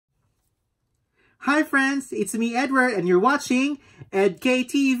Hi friends, it's me Edward and you're watching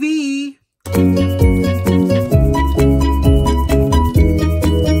EdKTV!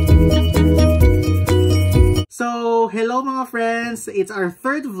 So, hello mga friends! It's our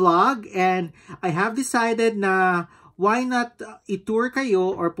third vlog and I have decided na why not i-tour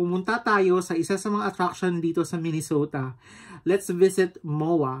kayo or pumunta tayo sa isa sa mga attraction dito sa Minnesota. Let's visit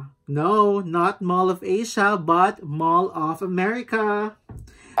MOA. No, not Mall of Asia, but Mall of America.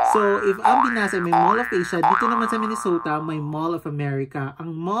 So, if ang binasa may Mall of Asia, dito naman sa Minnesota, may Mall of America.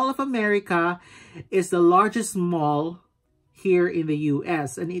 Ang Mall of America is the largest mall here in the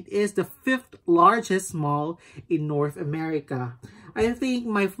US. And it is the 5th largest mall in North America. I think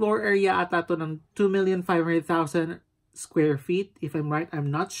my floor area ata to ng 2,500,000 square feet. If I'm right, I'm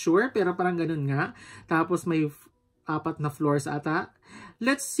not sure. Pero parang ganun nga. Tapos may 4 na floors ata.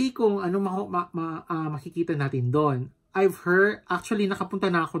 Let's see kung ano makikita natin doon. I've heard, actually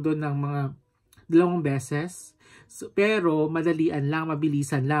nakapunta na ako doon ng mga 2 beses. So, pero madalian lang,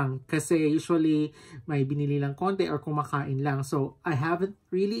 mabilisan lang. Kasi usually may binili lang konti or kumakain lang. So I haven't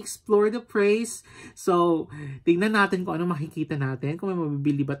really explored the place. So tingnan natin kung ano makikita natin. Kung may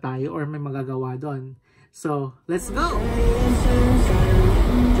mabibili ba tayo or may magagawa doon. So let's go!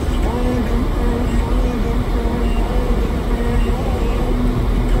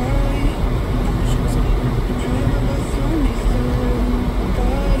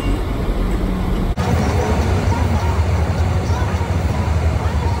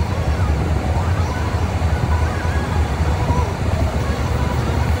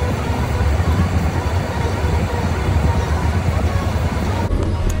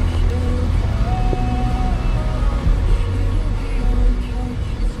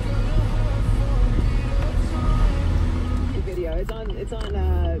 It's on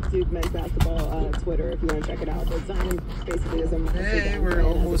Duke men's basketball Twitter if you want to check it out. But Zion basically is a hey, we're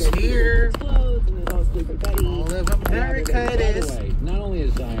almost here. Mall of America it is. By the way, not only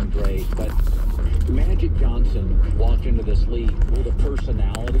is Zion great, but Magic Johnson walked into this league with a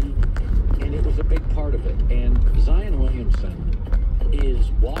personality, and it was a big part of it. And Zion Williamson is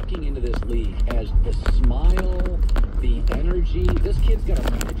walking into this league as the smile, the energy. This kid's got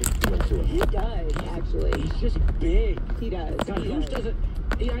a magic feel to him. He does, actually. He's just big. He does. God, who doesn't?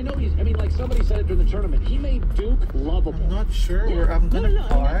 Yeah, I know he's. I mean, like somebody said it during the tournament. He made Duke lovable. I'm not sure where I'm gonna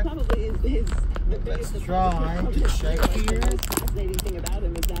park. Probably Let's try to check here. The most fascinating thing about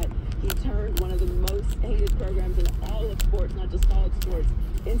him is that he turned one of the most hated programs in all of sports, not just college sports,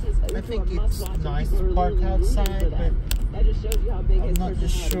 into I think a it's must-watch. nice to park outside, but that just shows you how big his I'm not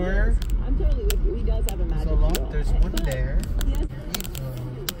just personality sure. is. I'm totally with you. He does have a magic feel. There's one there. Yes.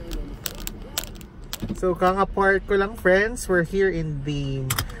 So, kaka-park ko lang, friends. We're here in the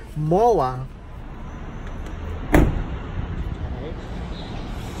MOA.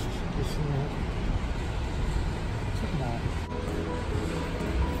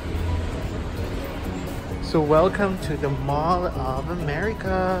 So, welcome to the Mall of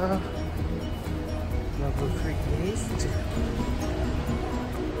America. Level 3 East.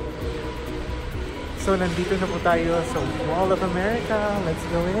 So, nandito na po tayo sa Mall of America. Let's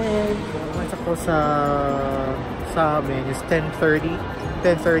go in. Once ako sa amin is 10:30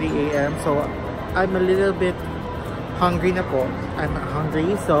 a.m. So, I'm a little bit hungry na po. I'm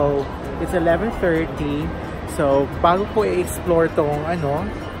hungry. So, it's 11:30. So, bago po i-explore tong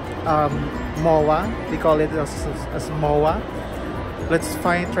MOA. They call it as MOA. Let's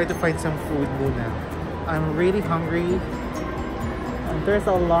try to find some food muna. I'm really hungry. There's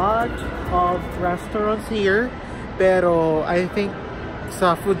a lot of restaurants here, pero I think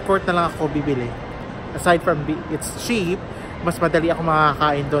sa food court na lang ako bibili. Aside from it's cheap, mas madali ako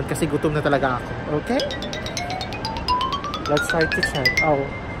makakain doon kasi gutom na talaga ako. Okay? Let's try to check. Oh,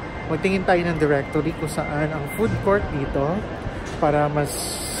 magtingin tayo ng directory kung saan ang food court dito para mas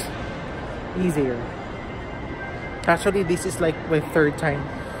easier. Actually, this is like my 3rd time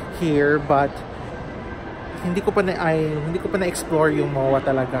here, but hindi ko pa na-explore yung MOA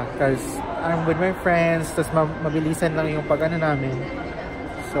talaga because I'm with my friends, tas mabilisan lang yung pag-ano namin.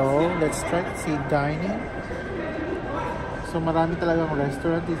 So, let's try to see dining. So, marami talagang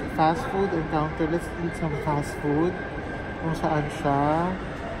restaurant. Fast food encounter. Let's eat some fast food. Kung saan siya.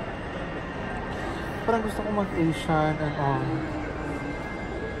 Parang gusto ko mag-Asian and all.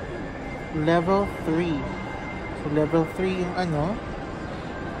 Level 3. So, level 3 yung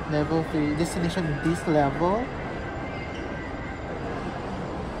level 3. Destination this level.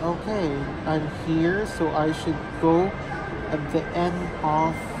 Okay. I'm here. So, I should go at the end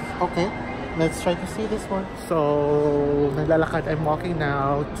of... Okay. Let's try to see this one. So, naglalakad. I'm walking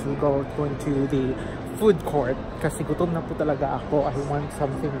now to go into the food court kasi gutom na po talaga ako. I want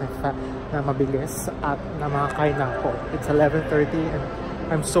something na mabilis at na makakain na ako. It's 11:30 and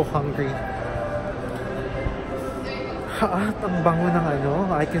I'm so hungry. At ang bango ng ano,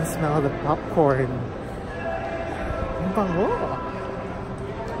 I can smell the popcorn. Ang bango.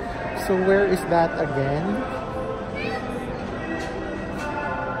 So where is that again?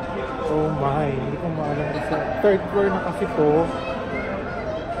 Oh my, hindi ko maalam kasi. Third floor na kasi to.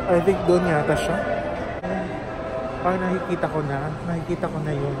 I think doon yata siya. Parang nakikita ko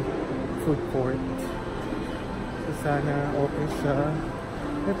na yung food court. So sana okay siya.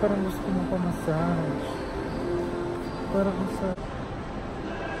 Eh parang gusto mo pa massage. Parang sa...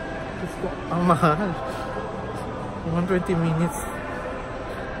 Gusto, ang mahal. 120 minutes.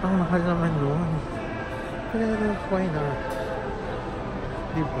 Ang mahal naman nun. Pero why not?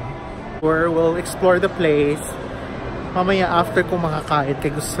 Diba? Or we'll explore the place. Mamaya after ko makakain,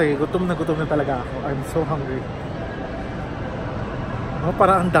 kaya gutom na talaga ako. I'm so hungry. Oh,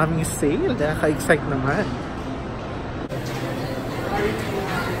 parang ang daming sale. Nakaka-excite naman.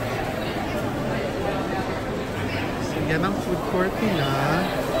 So yan ang food court nila.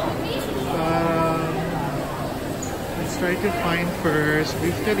 Let's try to find first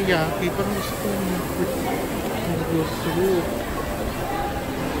beef teriyaki. Parang gusto ko soup.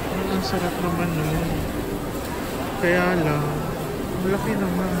 Ang sarap naman nun. Kaya lang, malaki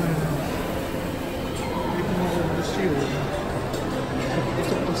naman. Hindi ko maubos yun.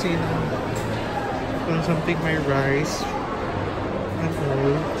 Gusto ko kasi parang something may rice and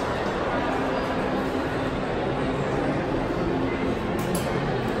all.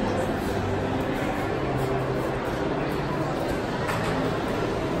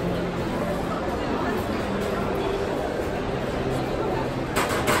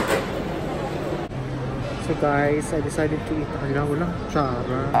 So guys, I decided to eat. Walang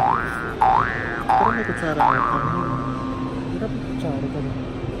kutsara. Parang may kutsara ata. Hirap may kutsara ka na.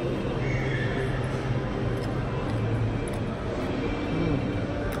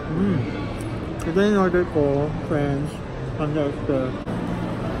 Ito yung order ko, friends.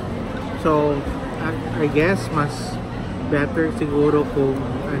 So, I guess mas better siguro kung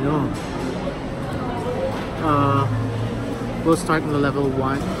we'll start on the level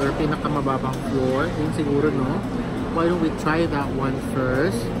 1 or pinakamababang floor. Yun siguro, no? Why don't we try that one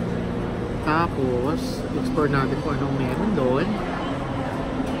first? Tapos, explore natin kung anong meron doon.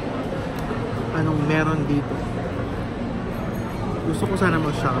 Anong meron dito. Gusto ko sana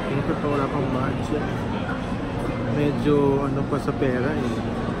mag-shopping pero wala pang budget. Medyo ano pa sa pera eh.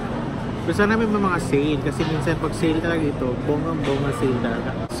 Pero sana may mga sale kasi minsan pag sale talaga ito, bonggang-bonga sale talaga.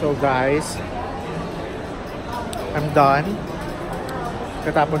 So guys, I'm done.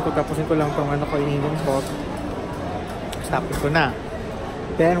 Tapusin ko lang itong ano ko ininom ko. Tapos ko na.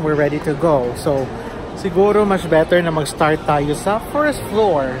 Then, we're ready to go. So, siguro much better na mag-start tayo sa first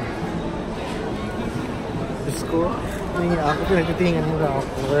floor. Diyos ko, ako pinagtitingan nila ako.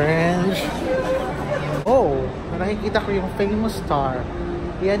 Orange. Oh, nakikita ko yung famous star.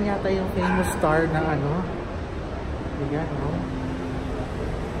 Yan yata yung famous star na ano. Yan, no?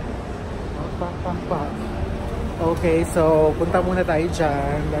 Okay, so punta muna tayo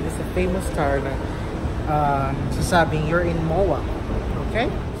dyan. That is a famous star na sasabing you're in MOA. Okay?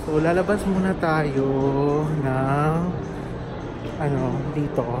 So lalabas muna tayo ng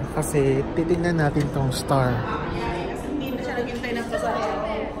dito kasi titingnan natin tong star. Hindi na siya naghintay ng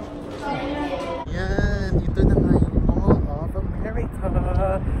pasahero. Yan, dito na nga yung Mall of America.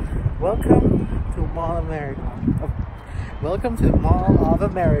 Welcome to Mall America. Welcome to the Mall of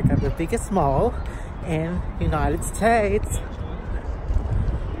America, the biggest mall in United States.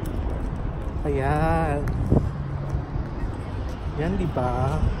 Ayan. Yan,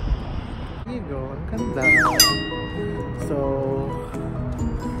 diba? There you go. Ang ganda. So,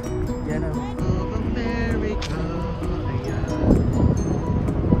 yan ang Mall of America. Ayan.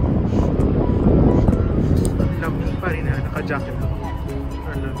 Ang lamig pa rin na. Naka-jacket ako.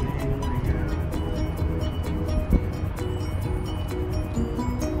 Ang lamig.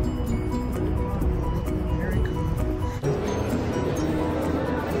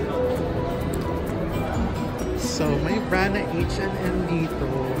 So, may brand na H&M dito.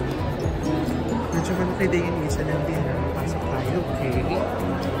 Medyo malaki din yung H&M din. Pasok tayo, okay?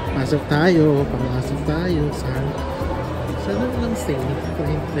 Pasok tayo. Pamasok tayo. Saan lang sale? Kung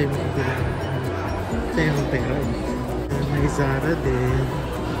hindi mo kailangan. Kaya yung pera. May Zara din.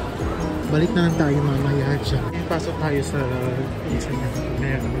 Balik na lang tayo mamaya dyan. Pasok tayo sa H&M.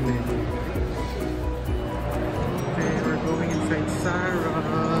 Meron. Okay, we're going inside Zara.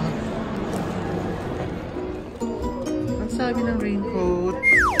 Sabi ng raincoat.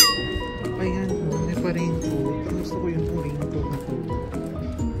 Ayan, may pa rin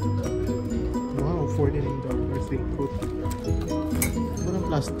 $49 they put. Parang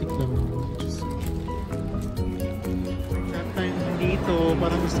plastic lang. Chat tayo dito.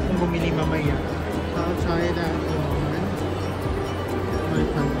 Parang gusto kong bumili mamaya. I'll try that one. May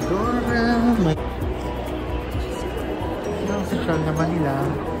Pandora. May... Ang social naman nila.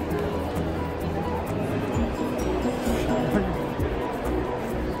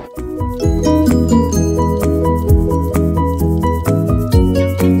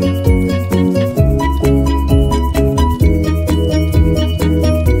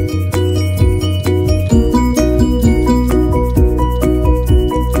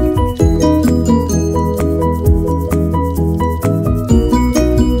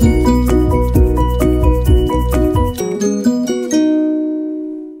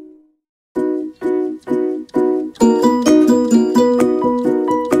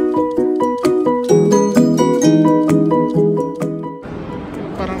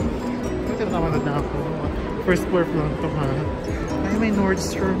 First floor lang ito ha. Ay, may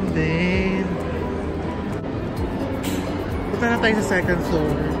Nordstrom din. Punta na tayo sa second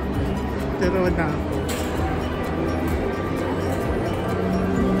floor. Tinawan na ako.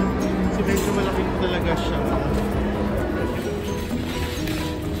 So medyo malaki talaga siya.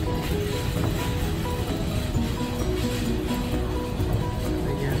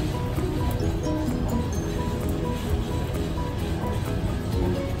 Ayan.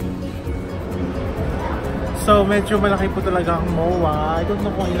 So, medyo malaki po talaga ang MOA. I don't know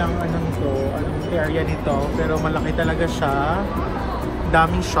kung anong area nito. Pero malaki talaga siya.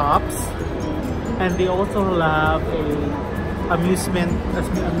 Daming shops. And they also have a amusement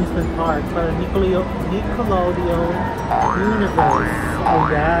park para Nickelodeon Universe.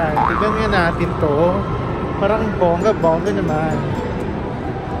 Ayan. Tignan nga natin to. Parang bongga naman.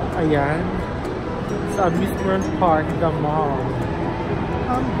 Ayan. Sa amusement park, the mall.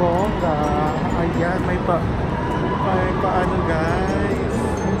 Ang bongga. Ayan, may paano guys.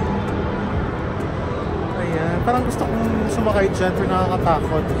 Ayan, parang gusto kong sumakay dyan pero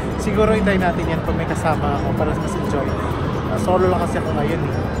nakakatakot. Siguro hintayin natin yan pag may kasama ako para mas enjoy. Solo lang kasi ako ngayon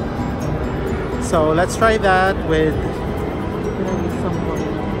eh. So, let's try that with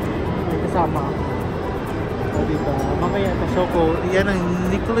may kasama ako. O diba, mamaya show ko. Yan ang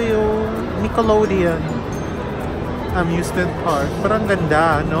Nickelodeon Amusement Park. Parang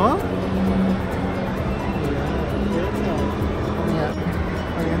ganda, no?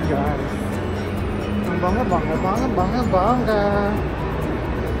 Ayan guys. Ang bangga.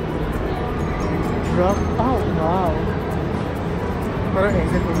 Drop out, wow. Parang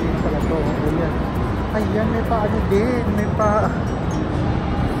exit ulit pala to. Ayan, may pa ano din. May pa...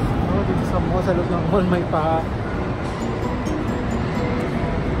 Oh, dito sa mall, sa loob ng mall may pa...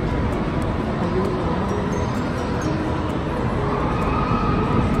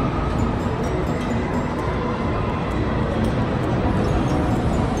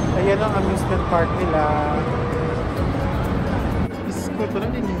 Ayan ang amusement park nila. Isko, ito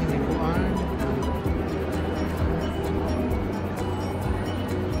lang din yung hinikuan.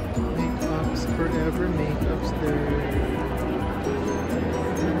 Makeups, forever makeups there.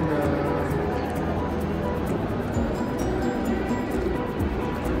 And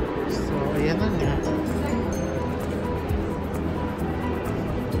so, ayan na nga.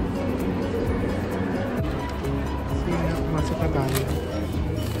 Sige na, pumasok na tayo.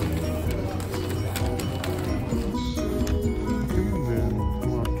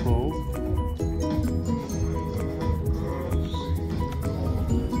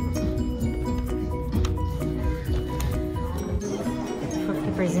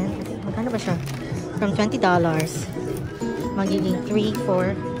 Magkano ba siya? From $20 magiging 3,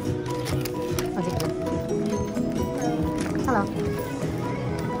 4. Hello.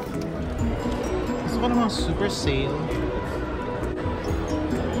 Gusto ko namang super sale.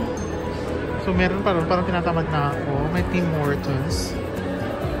 So meron parang tinatamad na ako. May Tim Hortons.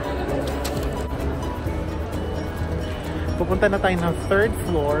 Pupunta na tayo ng third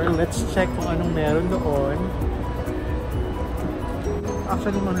floor. Let's check kung anong meron doon.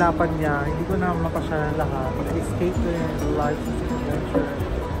 Actually, nung lapad niya, hindi ko na mapasyalan lahat. Escape to life adventure.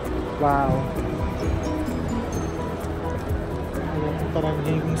 Wow. Ayan, parang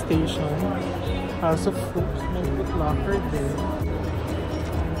gaming station. House of Hoops. May foot locker din.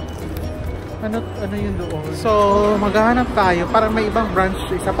 Ano yun doon? So, maghahanap tayo. Parang may ibang branch.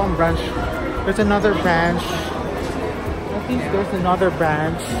 Isa pang branch. There's another branch. I think there's another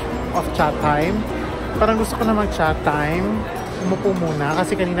branch of chat time. Parang gusto ko na mag-chat time. Umupo muna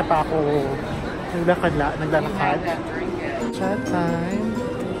kasi kanina pa ako naglalakad. Chat time.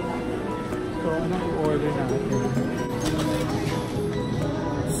 So, anong i-order natin?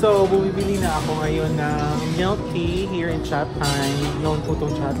 So, bumibili na ako ngayon ng milk tea here in Chat Time. Known po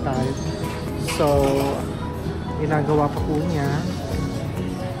itong Chat Time. So, ginagawa pa po niya.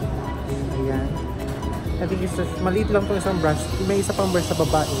 Ayan. I think it's just, maliit lang itong isang brush. May isa pang brush sa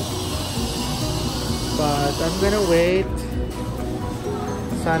babae. But, I'm gonna wait.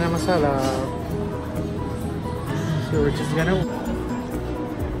 Sana masarap. So, we're just gonna...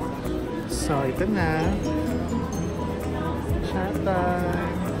 So, ito na. Chat time.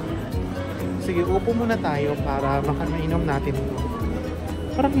 Sige, upo muna tayo para mainom natin ito.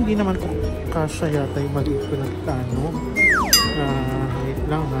 Parang hindi naman ko kasya yata yung maliit ko nagtano. Wait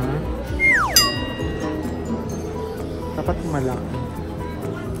lang ha. Dapat malaki.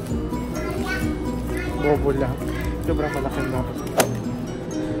 Bobo lang. Sobrang malaki dapat ito.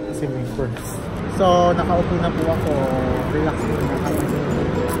 Kasi may first. So, nakaupo na po ako. Relax muna kami.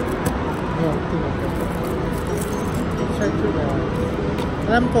 Try to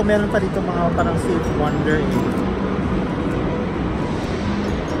alam ko, meron pa dito mga parang safe wonder eh.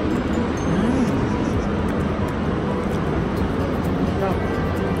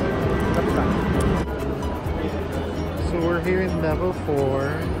 So we're here in level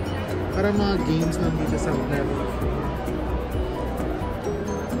 4. Parang mga games lang dito sa level 4.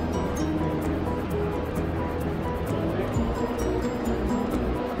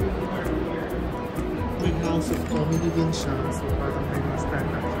 Of comedy din siya, so parang may mga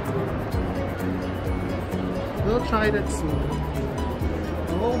stand-up. We'll try that soon.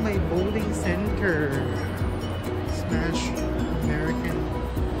 Oh, my bowling center. Smash American.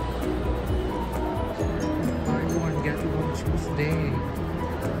 Buy one, get one Tuesday.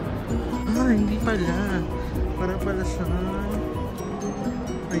 Ah, hindi pala. Para pala siya.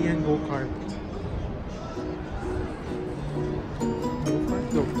 Ayan, go-kart. Go-kart,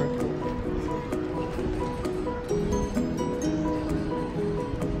 go-kart.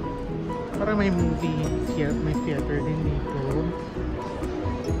 Parang may movie, may theater din dito.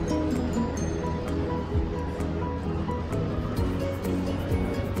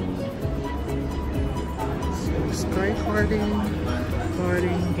 So, sky karting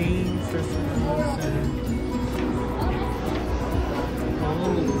games, restaurants, and...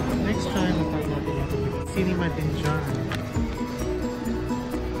 Oh, next time matag natin yung cinema din dyan.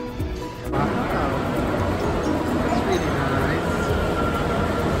 Wow, that's really nice.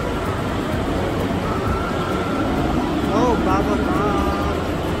 Oh, bubble up.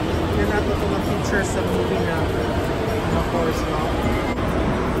 Yan nato itong features sa movie na of course, no?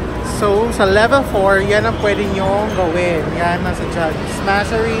 So, sa level 4, yan ang pwede nyong gawin. Yan, nasa dyan.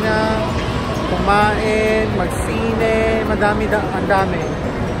 Smash Arena, kumain, magsine, ang dami.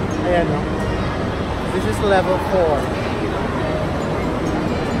 Ayan, no? This is level 4.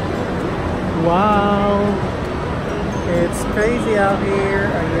 Wow! It's crazy out here.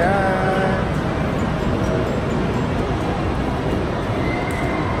 Ayan.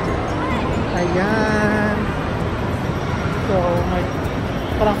 Ayan. So, may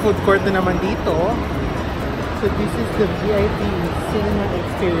parang food court na naman dito. So, this is the VIP cinema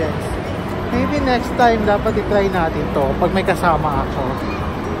experience. Maybe next time, dapat i-try natin to pag may kasama ako.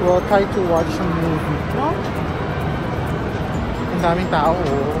 We'll try to watch a movie. No? Ang daming tao.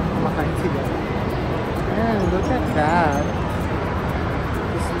 Kumakain sila. Ayan, look at that.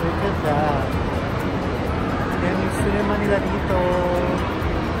 Just look at that. Ayan yung cinema nila dito.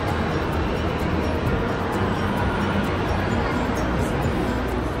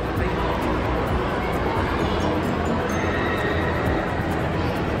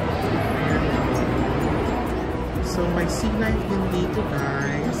 So, may sea life din dito,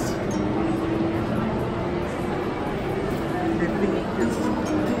 guys. I think it's...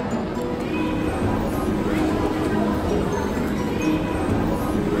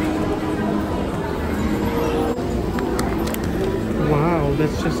 Wow,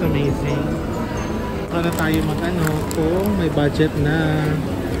 that's just amazing. Para tayo mag-ano kung may budget na.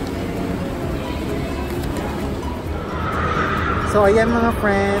 So, ayan mga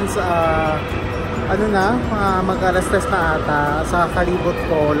friends, ano na, mag-alas 3 na ata. Sa kalibot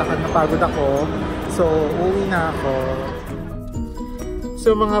ko, lakad na pagod ako. So, uwi na ako.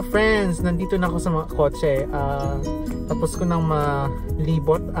 So, mga friends, nandito na ako sa mga kotse. Tapos ko nang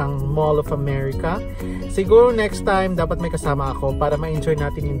malibot ang Mall of America. Siguro next time, dapat may kasama ako para ma-enjoy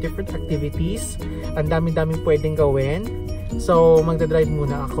natin yung different activities. Ang dami-daming pwedeng gawin. So, magdadrive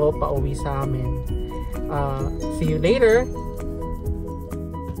muna ako pauwi sa amin. See you later!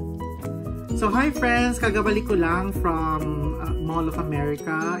 So hi friends, kagabalik ko lang from Mall of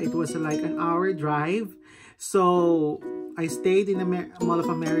America. It was like an hour drive. So I stayed in the Mall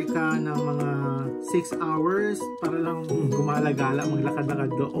of America ng mga 6 hours para lang gumala-gala,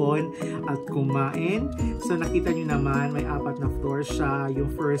 maglakad-lakad doon at kumain. So nakita nyo naman, may 4 na floor siya.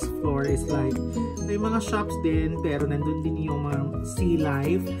 Yung first floor is like, may mga shops din, pero nandun din yung mga sea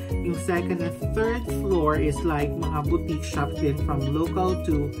life. Yung second and third floor is like mga boutique shops din, from local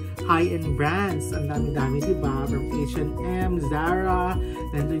to high-end brands. Ang dami-dami, diba? From H&M, Zara,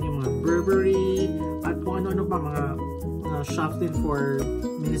 nandun yung mga Burberry, at kung ano-ano pa mga shops din for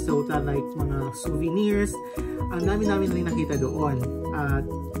Minnesota, like mga souvenirs. Ang dami-dami na rin nakita doon. At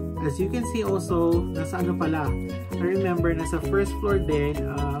as you can see also, nasa ano pala, I remember nasa first floor din,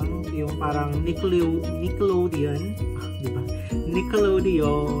 yung parang Nickelodeon, diba?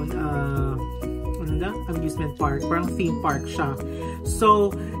 Nickelodeon, ano na? Amusement park, parang theme park siya. So,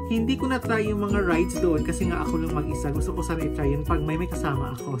 hindi ko na-try yung mga rides doon kasi nga ako lang mag-isa. Gusto ko sana i-try yun pag may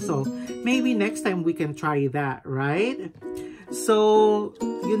kasama ako. So, maybe next time we can try that, right? So,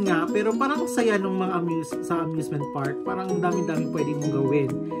 yun nga. Pero parang saya nung mga sa amusement park. Parang dami-dami pwede mong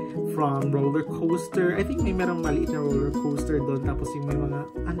gawin. From roller coaster. I think may merong maliit na roller coaster doon. Tapos yung may mga,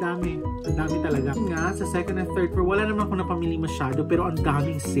 ang dami talaga. Nga, sa second and third floor, wala naman ako napamili masyado. Pero ang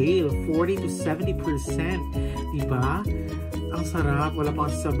daming sale. 40 to 70%. Diba? Ang sarap. Wala pa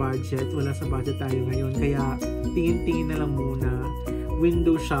kasi sa budget. Wala sa budget tayo ngayon. Kaya, tingin-tingin na lang muna.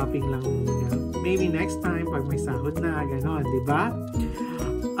 Window shopping lang muna. Maybe next time, pag may sahod na, ganon, diba?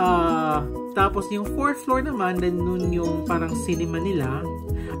 Tapos yung fourth floor naman, then nun yung parang cinema nila.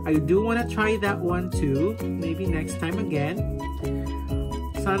 I do wanna try that one too. Maybe next time again.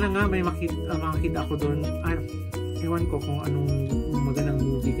 Sana nga may makita ako dun. Ewan ko kung anong magandang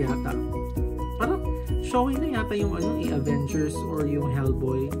movie yata. Parang showing na yata yung Avengers or yung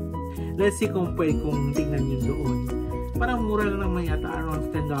Hellboy. Let's see kung pwede kong tingnan yun doon. Parang mura lang naman yata,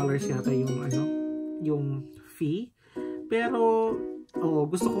 around $10 yata yung fee. Pero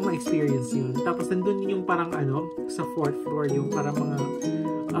gusto ko ma-experience yun. Tapos nandun yung parang sa fourth floor yung parang mga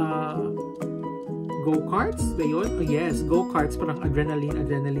go-karts ba yun? Oh yes, go-karts, parang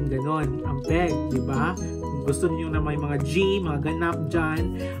adrenaline ganon. Ang peg, diba? Gusto niyo na may mga gym, mga ganap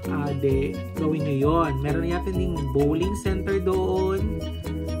dyan, gawin nyo yun. Meron yata ding bowling center doon.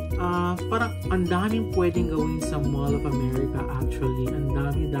 Parang ang daming pwedeng gawin sa Mall of America actually. Ang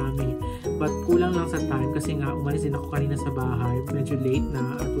dami. But kulang lang sa time kasi nga umalis din ako kanina sa bahay. Medyo late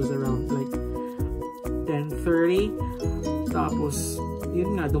na. It was around like 10:30. Tapos,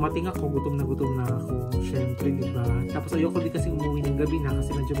 yun nga, dumating ako. Gutom na ako. Syempre, diba? Tapos ayoko din kasi umuwi ng gabi na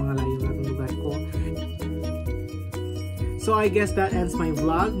kasi medyo mga layo na itong lugar ko. So I guess that ends my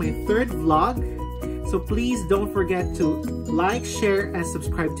vlog. My third vlog. So please don't forget to like, share, and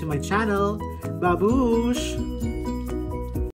subscribe to my channel. Babush!